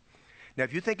Hall? Now,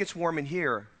 if you think it's warm in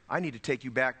here, I need to take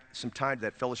you back some time to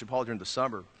that Fellowship Hall during the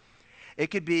summer. It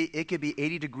could be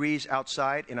 80 degrees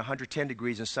outside and 110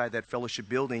 degrees inside that fellowship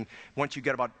building once you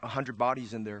get about 100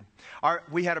 bodies in there.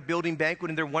 We had a building banquet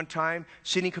in there one time.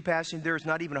 Seating capacity in there is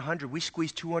not even 100. We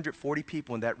squeezed 240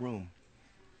 people in that room.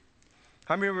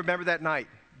 How many remember that night?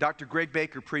 Dr. Greg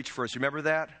Baker preached for us. Remember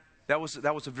that? That was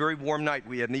a very warm night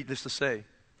we had, needless to say.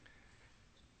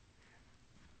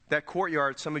 That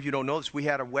courtyard, some of you don't know this, we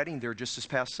had a wedding there just this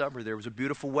past summer. There was a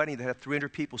beautiful wedding that had 300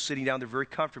 people sitting down there very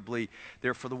comfortably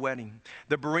there for the wedding.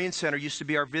 The Berean Center used to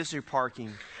be our visitor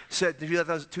parking. Said in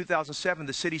 2007,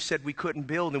 the city said we couldn't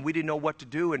build and we didn't know what to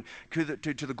do. And to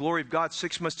the glory of God,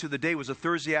 6 months to the day, it was a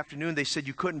Thursday afternoon, they said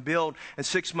you couldn't build. And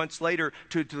 6 months later,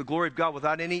 to the glory of God,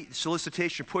 without any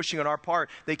solicitation pushing on our part,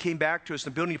 they came back to us.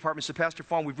 The building department said, Pastor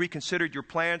Fawn, we've reconsidered your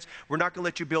plans. We're not going to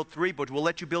let you build 3, but we'll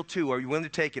let you build 2. Are you willing to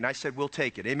take it? And I said, we'll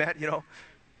take it. Amen. You know,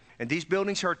 and these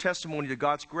buildings are a testimony to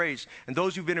God's grace. And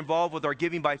those who've been involved with our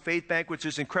Giving by Faith banquets,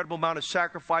 there's an incredible amount of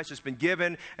sacrifice that's been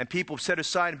given, and people have set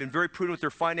aside and been very prudent with their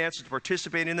finances to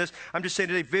participate in this. I'm just saying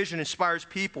today, vision inspires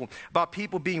people, about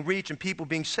people being reached and people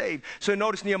being saved. So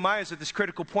notice Nehemiah is at this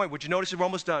critical point. Would you notice we're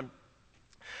almost done?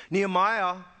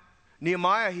 Nehemiah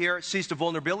here sees the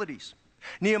vulnerabilities.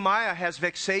 Nehemiah has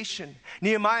vexation.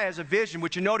 Nehemiah has a vision.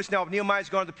 Would you notice now, if Nehemiah's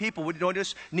gone to the people, would you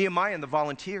notice Nehemiah and the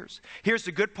volunteers? Here's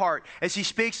the good part. As he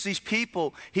speaks to these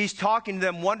people, he's talking to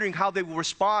them, wondering how they will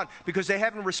respond, because they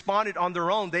haven't responded on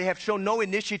their own. They have shown no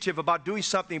initiative about doing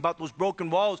something about those broken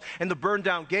walls and the burned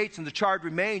down gates and the charred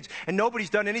remains, and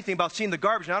nobody's done anything about seeing the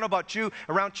garbage. And I don't know about you,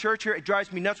 around church here, it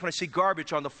drives me nuts when I see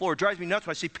garbage on the floor. It drives me nuts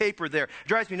when I see paper there. It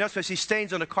drives me nuts when I see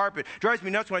stains on the carpet. It drives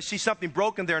me nuts when I see something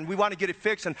broken there, and we want to get it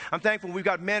fixed, and I'm thankful we've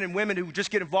got men and women who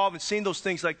just get involved in seeing those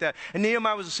things like that. And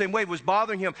Nehemiah was the same way. It was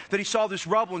bothering him that he saw this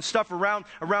rubble and stuff around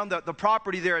the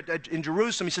property there in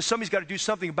Jerusalem. He says, somebody's got to do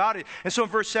something about it. And so in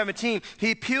verse 17,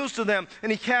 he appeals to them and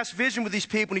he casts vision with these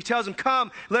people, and he tells them,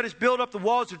 come, let us build up the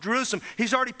walls of Jerusalem.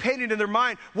 He's already painted in their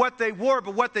mind what they were,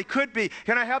 but what they could be.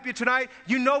 Can I help you tonight?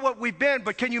 You know what we've been,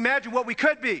 but can you imagine what we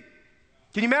could be?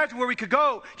 Can you imagine where we could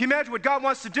go? Can you imagine what God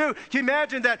wants to do? Can you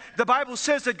imagine that the Bible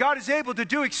says that God is able to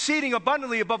do exceeding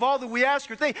abundantly above all that we ask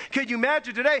or think? Can you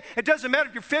imagine today? It doesn't matter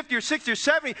if you're 50 or 60 or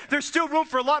 70. There's still room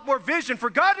for a lot more vision for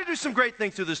God to do some great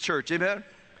things through this church. Amen?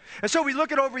 And so we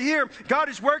look at over here, God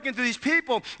is working through these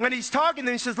people, and he's talking to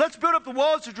them. He says, let's build up the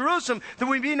walls of Jerusalem, that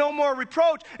we be no more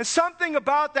reproach. And something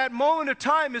about that moment of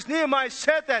time, as Nehemiah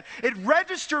said that, it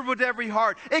registered with every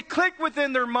heart. It clicked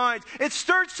within their minds. It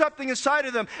stirred something inside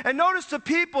of them. And notice the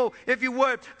people, if you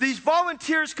would, these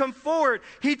volunteers come forward.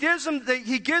 He gives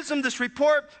them this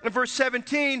report in verse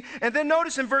 17. And then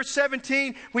notice in verse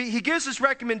 17, he gives this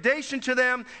recommendation to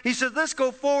them. He says, let's go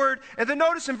forward. And then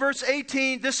notice in verse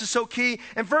 18, this is so key.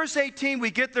 In verse 18,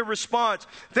 we get the response.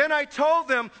 Then I told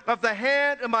them of the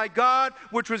hand of my God,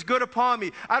 which was good upon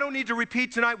me. I don't need to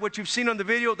repeat tonight what you've seen on the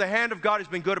video. The hand of God has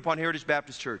been good upon Heritage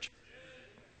Baptist Church.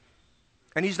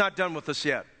 And he's not done with us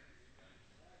yet.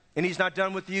 And he's not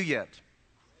done with you yet.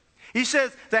 He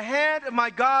says, the hand of my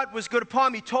God was good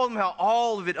upon me. He told him how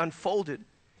all of it unfolded.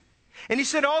 And he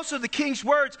said also the king's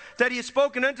words that he had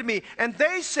spoken unto me. And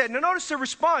they said, now notice the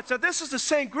response. Now this is the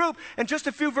same group, and just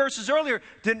a few verses earlier,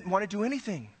 didn't want to do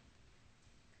anything.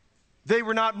 They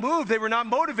were not moved. They were not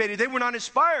motivated. They were not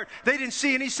inspired. They didn't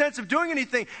see any sense of doing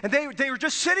anything. And they were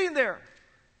just sitting there.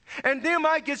 And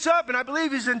Nehemiah gets up, and I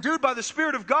believe he's endued by the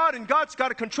Spirit of God, and God's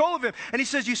got a control of him. And he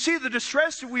says, you see the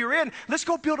distress that we are in? Let's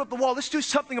go build up the wall. Let's do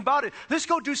something about it. Let's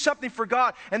go do something for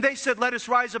God. And they said, let us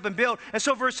rise up and build. And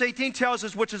so verse 18 tells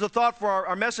us, which is a thought for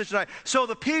our message tonight. So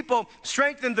the people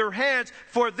strengthened their hands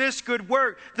for this good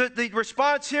work. The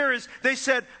response here is, they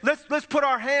said, let's put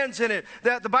our hands in it.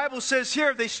 The Bible says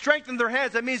here, they strengthened their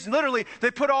hands. That means literally,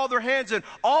 they put all their hands in.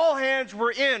 All hands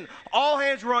were in. All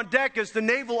hands were on deck, as the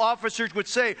naval officers would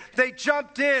say. They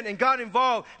jumped in and got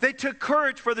involved. They took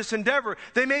courage for this endeavor.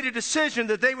 They made a decision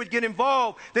that they would get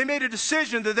involved. They made a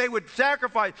decision that they would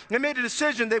sacrifice. They made a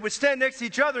decision they would stand next to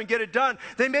each other and get it done.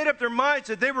 They made up their minds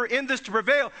that they were in this to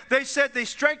prevail. They said they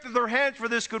strengthened their hands for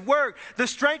this good work. The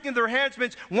strength in their hands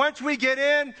means once we get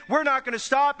in, we're not going to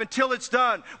stop until it's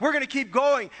done. We're going to keep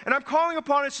going. And I'm calling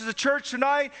upon us as a church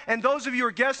tonight, and those of you who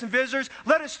are guests and visitors,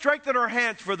 let us strengthen our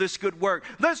hands for this good work.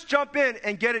 Let's jump in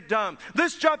and get it done.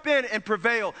 Let's jump in and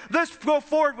prevail. Let's go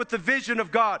forward with the vision of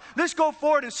God. Let's go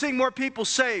forward and see more people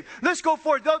saved. Let's go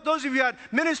forward. Those of you who had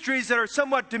ministries that are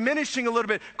somewhat diminishing a little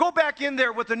bit, go back in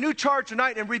there with a new charge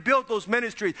tonight and rebuild those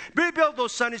ministries. Rebuild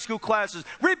those Sunday school classes.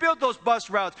 Rebuild those bus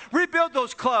routes. Rebuild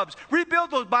those clubs.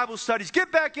 Rebuild those Bible studies.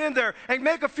 Get back in there and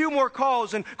make a few more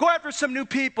calls and go after some new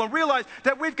people and realize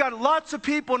that we've got lots of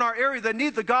people in our area that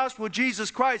need the gospel of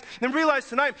Jesus Christ. And realize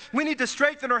tonight we need to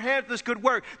strengthen our hands for this good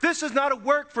work. This is not a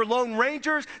work for lone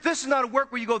rangers. This is not a work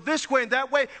where you go this way and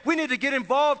that way. We need to get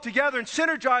involved together and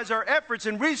synergize our efforts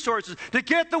and resources to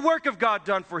get the work of God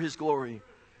done for His glory.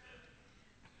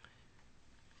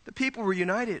 The people were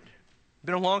united. It's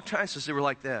been a long time since they were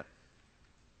like that.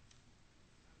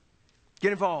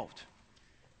 Get involved.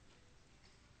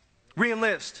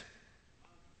 Re-enlist.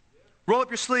 Roll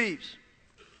up your sleeves.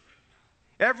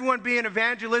 Everyone be an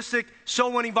evangelistic,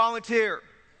 soul-winning volunteer.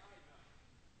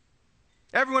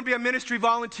 Everyone be a ministry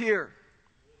volunteer.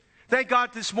 Thank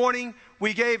God this morning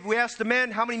we asked the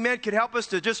men how many men could help us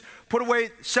to just put away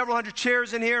several hundred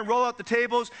chairs in here and roll out the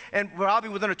tables, and probably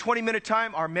within a 20-minute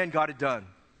time, our men got it done.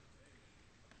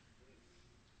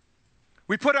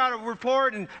 We put out a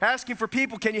report and asking for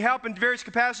people, can you help in various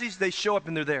capacities? They show up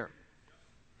and they're there.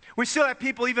 We still have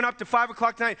people even up to 5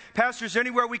 o'clock tonight. Pastor, is there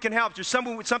anywhere we can help? Is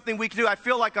there something we can do? I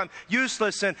feel like I'm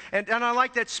useless, and I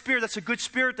like that spirit. That's a good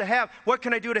spirit to have. What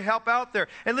can I do to help out there?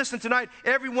 And listen, tonight,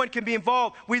 everyone can be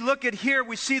involved. We look at here,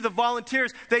 we see the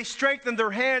volunteers. They strengthen their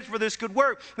hands for this good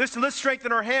work. Listen, let's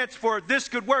strengthen our hands for this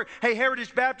good work. Hey,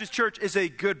 Heritage Baptist Church is a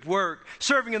good work.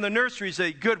 Serving in the nursery is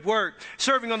a good work.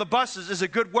 Serving on the buses is a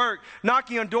good work.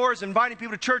 Knocking on doors, inviting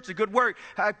people to church is a good work.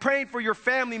 Praying for your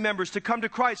family members to come to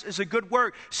Christ is a good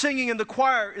work. Singing in the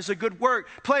choir is a good work.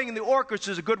 Playing in the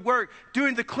orchestra is a good work.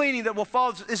 Doing the cleaning that will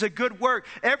follow is a good work.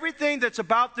 Everything that's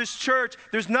about this church,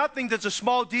 there's nothing that's a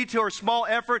small detail or small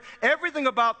effort. Everything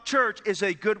about church is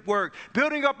a good work.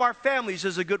 Building up our families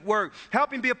is a good work.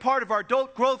 Helping be a part of our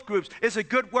adult growth groups is a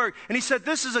good work. And he said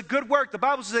this is a good work. The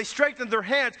Bible says they strengthened their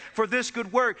hands for this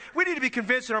good work. We need to be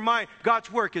convinced in our mind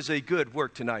God's work is a good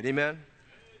work tonight. Amen?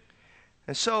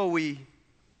 And so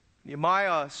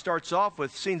Nehemiah starts off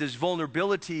with seeing these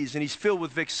vulnerabilities, and he's filled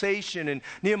with vexation, and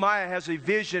Nehemiah has a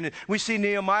vision, and we see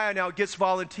Nehemiah now gets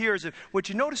volunteers. And would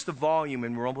you notice the volume,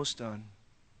 and we're almost done.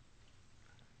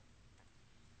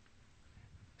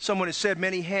 Someone has said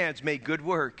many hands make good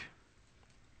work.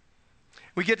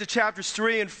 We get to chapters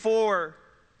 3 and 4,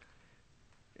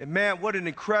 and man, what an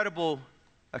incredible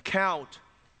account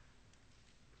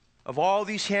of all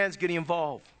these hands getting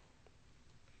involved.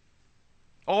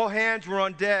 All hands were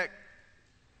on deck.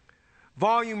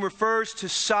 Volume refers to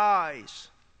size.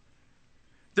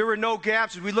 There were no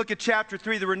gaps. As we look at chapter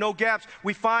 3, there were no gaps.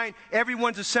 We find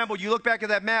everyone's assembled. You look back at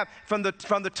that map, from the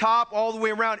top all the way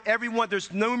around, everyone,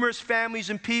 there's numerous families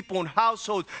and people and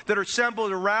households that are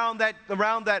assembled around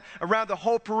the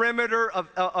whole perimeter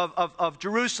of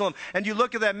Jerusalem. And you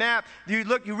look at that map, you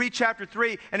read chapter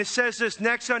 3, and it says this,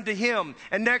 next unto him,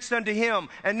 and next unto him,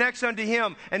 and next unto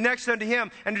him, and next unto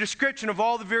him, and a description of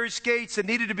all the various gates that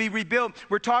needed to be rebuilt.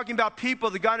 We're talking about people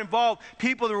that got involved,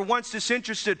 people that were once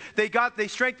disinterested. They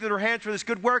strengthened their hands for this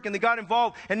good work, and they got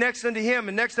involved, and next unto him,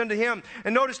 and next unto him.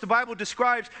 And notice the Bible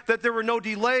describes that there were no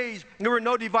delays, there were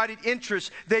no divided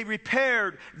interests. They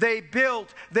repaired, they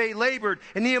built, they labored.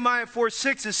 In Nehemiah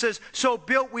 4:6 it says, so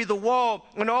built we the wall,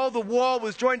 and all the wall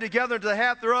was joined together into the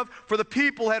half thereof, for the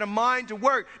people had a mind to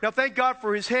work. Now thank God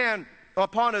for his hand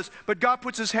upon us, but God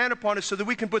puts his hand upon us so that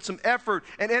we can put some effort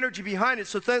and energy behind it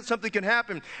so that something can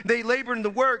happen. They labored in the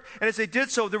work, and as they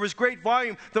did so, there was great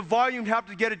volume. The volume helped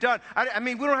to get it done. I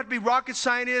mean, we don't have to be rocket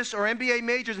scientists or MBA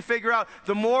majors to figure out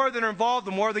the more that are involved,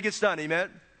 the more that gets done. Amen?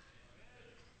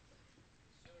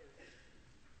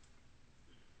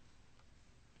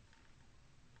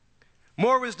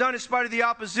 More was done in spite of the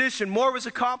opposition. More was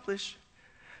accomplished.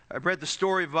 I've read the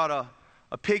story about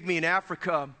a pygmy in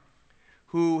Africa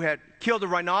who had killed a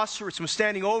rhinoceros and was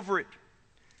standing over it.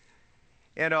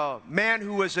 And a man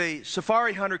who was a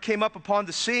safari hunter came up upon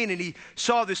the scene, and he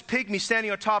saw this pygmy standing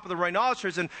on top of the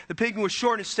rhinoceros, and the pygmy was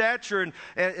short in stature and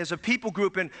as a people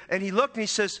group. And he looked and he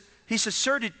says,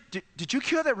 sir, did you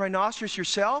kill that rhinoceros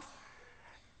yourself?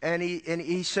 And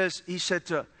he said,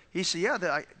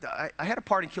 yeah, I had a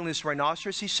part in killing this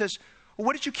rhinoceros. He says, well,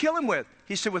 what did you kill him with?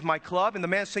 He said, with my club. And the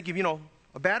man's thinking,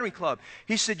 a battering club.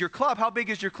 He said, your club? How big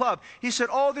is your club? He said,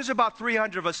 oh, there's about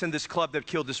 300 of us in this club that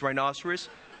killed this rhinoceros.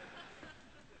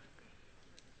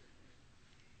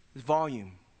 There's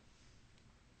volume.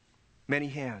 Many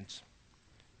hands.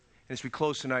 And as we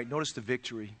close tonight, notice the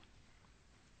victory.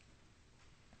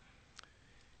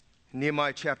 In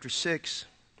Nehemiah chapter 6,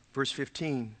 verse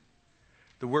 15,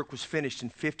 the work was finished in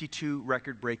 52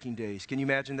 record-breaking days. Can you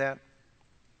imagine that?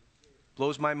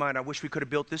 Blows my mind. I wish we could have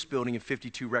built this building in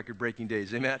 52 record-breaking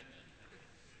days. Amen?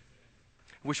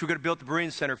 I wish we could have built the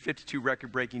Berean Center in 52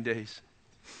 record-breaking days.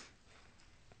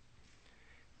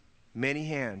 Many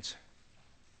hands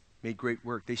made great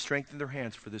work. They strengthened their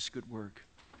hands for this good work.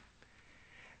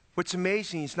 What's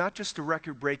amazing is not just the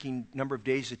record-breaking number of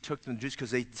days it took them to do this,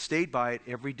 because they stayed by it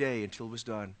every day until it was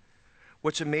done.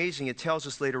 What's amazing, it tells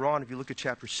us later on, if you look at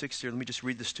chapter 6 here, let me just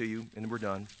read this to you, and then we're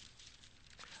done.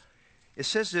 It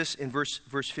says this in verse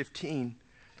 15,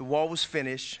 the wall was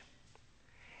finished.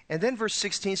 And then verse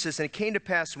 16 says, and it came to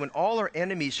pass when all our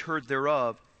enemies heard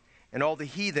thereof, and all the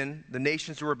heathen, the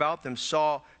nations who were about them,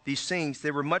 saw these things, they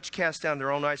were much cast down in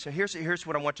their own eyes. So here's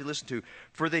what I want you to listen to.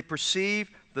 For they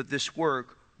perceived that this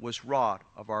work was wrought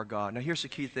of our God. Now here's the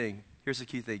key thing.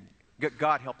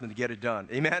 God helped them to get it done.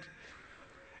 Amen?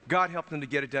 God helped them to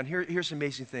get it done. Here's the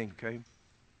amazing thing, okay?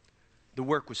 The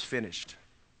work was finished.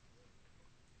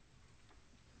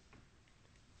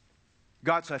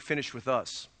 God's not finished with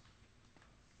us.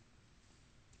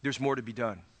 There's more to be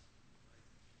done.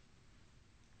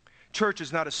 Church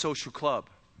is not a social club.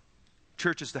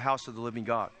 Church is the house of the living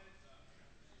God.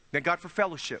 Thank God for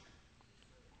fellowship.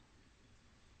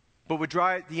 But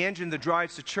the engine that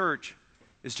drives the church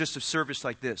is just a service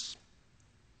like this.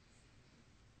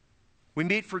 We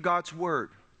meet for God's Word,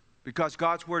 because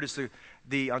God's Word is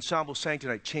the ensemble sang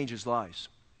tonight, changes lives.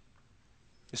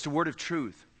 It's the Word of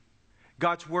truth.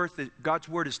 God's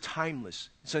Word is timeless.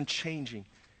 It's unchanging.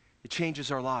 It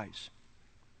changes our lives.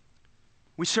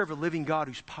 We serve a living God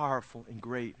who's powerful and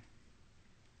great.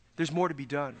 There's more to be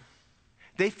done.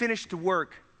 They finished the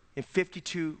work in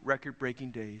 52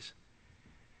 record-breaking days.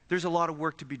 There's a lot of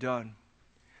work to be done.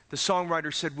 The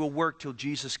songwriter said, we'll work till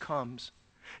Jesus comes.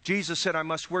 Jesus said, I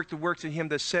must work the works of him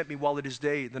that sent me while it is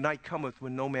day. The night cometh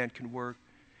when no man can work.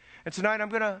 And tonight I'm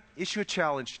going to issue a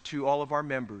challenge to all of our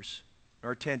members,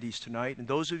 our attendees tonight, and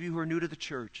those of you who are new to the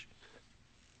church.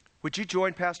 Would you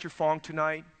join Pastor Fong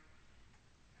tonight,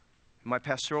 my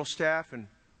pastoral staff, and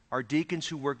our deacons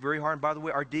who work very hard? And by the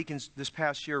way, our deacons this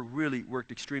past year really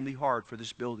worked extremely hard for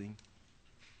this building.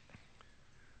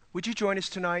 Would you join us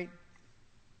tonight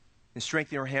in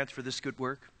strengthening our hands for this good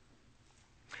work?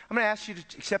 I'm going to ask you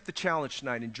to accept the challenge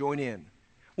tonight and join in.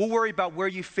 We'll worry about where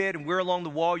you fit and where along the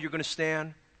wall you're going to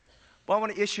stand. But I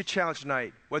want to issue a challenge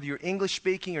tonight, whether you're English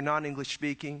speaking or non-English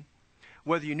speaking,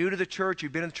 whether you're new to the church,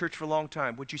 you've been in the church for a long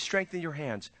time, would you strengthen your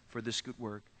hands for this good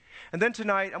work? And then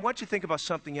tonight, I want you to think about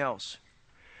something else.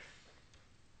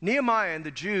 Nehemiah and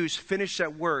the Jews finished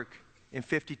that work in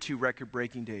 52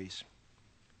 record-breaking days.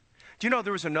 Do you know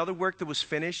there was another work that was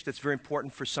finished that's very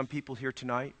important for some people here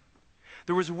tonight?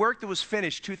 There was a work that was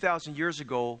finished 2,000 years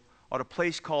ago at a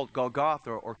place called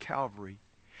Golgotha or Calvary.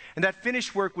 And that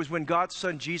finished work was when God's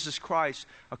Son, Jesus Christ,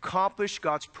 accomplished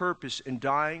God's purpose in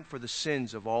dying for the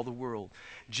sins of all the world.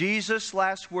 Jesus'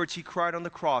 last words he cried on the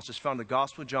cross is found in the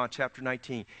Gospel of John chapter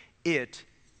 19. It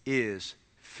is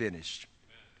finished.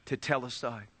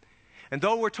 Tetelestai. And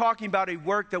though we're talking about a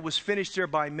work that was finished there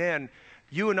by men,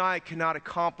 You and I cannot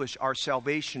accomplish our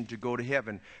salvation to go to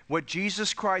heaven. What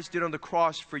Jesus Christ did on the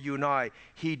cross for you and I,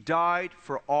 He died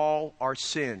for all our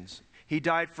sins. He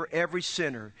died for every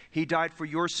sinner. He died for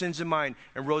your sins and mine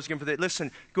and rose again for that. Listen,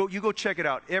 you go check it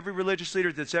out. Every religious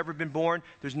leader that's ever been born,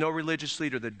 there's no religious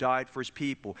leader that died for his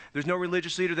people. There's no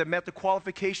religious leader that met the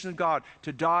qualifications of God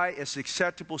to die as an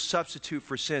acceptable substitute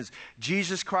for sins.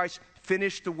 Jesus Christ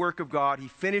finished the work of God. He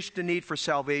finished the need for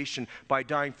salvation by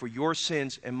dying for your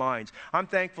sins and mine. I'm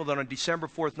thankful that on December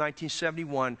 4th,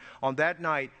 1971, on that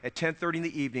night at 10:30 in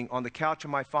the evening, on the couch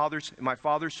in my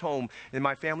father's home, in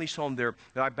my family's home there,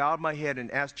 that I bowed my head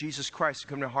and asked Jesus Christ to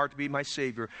come to my heart to be my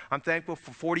Savior. I'm thankful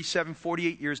for 47,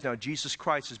 48 years now, Jesus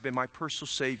Christ has been my personal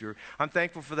Savior. I'm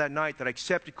thankful for that night that I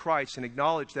accepted Christ and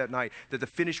acknowledged that night that the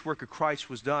finished work of Christ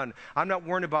was done. I'm not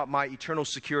worried about my eternal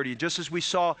security. Just as we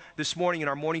saw this morning in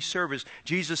our morning service,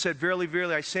 Jesus said, "Verily,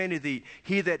 verily, I say unto thee,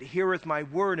 he that heareth my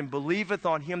word and believeth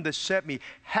on him that sent me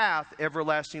hath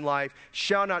everlasting life,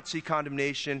 shall not see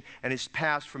condemnation, and is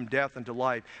passed from death unto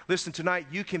life." Listen, tonight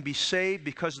you can be saved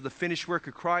because of the finished work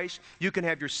of Christ. You can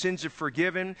have your sins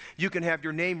forgiven. You can have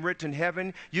your name written in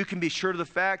heaven. You can be sure of the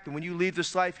fact that when you leave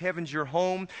this life, heaven's your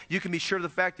home. You can be sure of the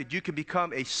fact that you can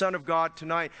become a son of God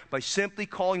tonight by simply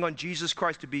calling on Jesus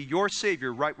Christ to be your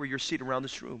Savior right where you're seated around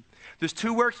this room. There's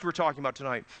two works we're talking about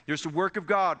tonight. There's the work of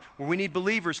God where we need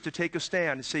believers to take a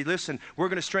stand and say, listen, we're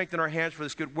going to strengthen our hands for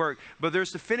this good work. But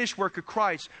there's the finished work of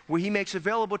Christ where He makes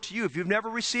available to you. If you've never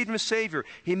received Him as Savior,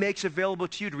 He makes available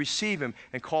to you to receive Him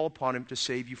and call upon Him to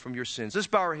save you from your sins. Let's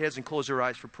bow our heads and close our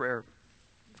eyes for prayer.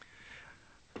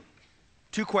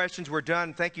 Two questions, we're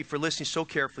done. Thank you for listening so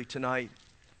carefully tonight.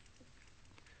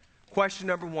 Question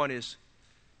number one is,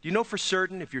 do you know for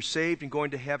certain if you're saved and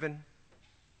going to heaven?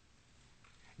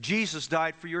 Jesus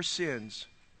died for your sins.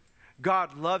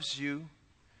 God loves you.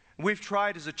 We've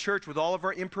tried as a church with all of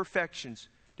our imperfections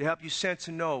to help you sense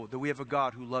and know that we have a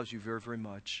God who loves you very, very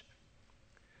much.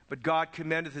 But God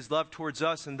commendeth His love towards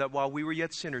us, and that while we were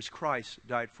yet sinners, Christ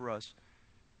died for us.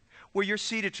 Where you're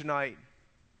seated tonight,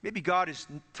 maybe God is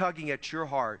tugging at your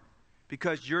heart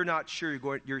because you're not sure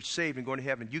you're saved and going to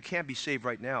heaven. You can't be saved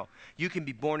right now. You can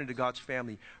be born into God's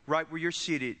family. Right where you're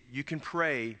seated, you can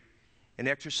pray and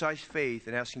exercise faith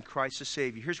and asking Christ to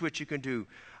save you. Here's what you can do.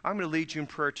 I'm going to lead you in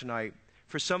prayer tonight.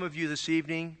 For some of you this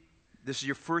evening, this is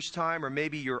your first time or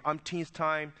maybe your umpteenth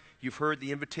time you've heard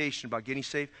the invitation about getting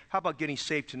saved. How about getting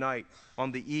saved tonight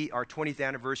on our 20th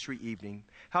anniversary evening?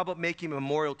 How about making a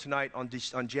memorial tonight on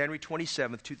January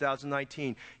 27th,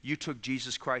 2019? You took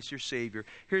Jesus Christ, your Savior.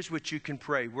 Here's what you can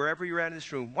pray. Wherever you're at in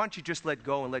this room, why don't you just let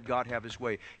go and let God have His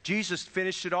way? Jesus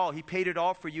finished it all. He paid it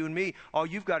all for you and me. All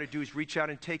you've got to do is reach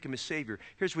out and take Him as Savior.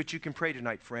 Here's what you can pray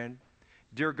tonight, friend.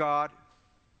 Dear God,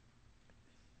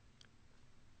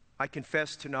 I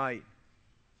confess tonight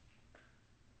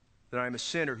that I'm a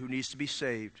sinner who needs to be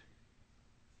saved.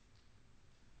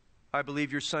 I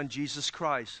believe your Son, Jesus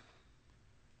Christ,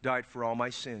 died for all my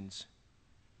sins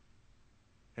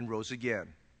and rose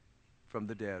again from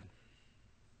the dead.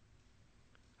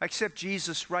 I accept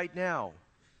Jesus right now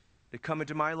to come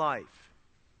into my life,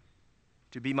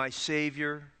 to be my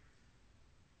Savior,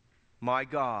 my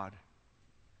God,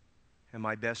 and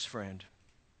my best friend.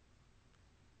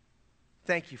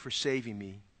 Thank you for saving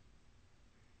me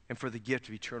and for the gift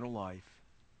of eternal life.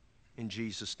 In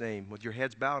Jesus' name. With your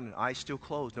heads bowed and eyes still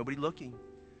closed, nobody looking.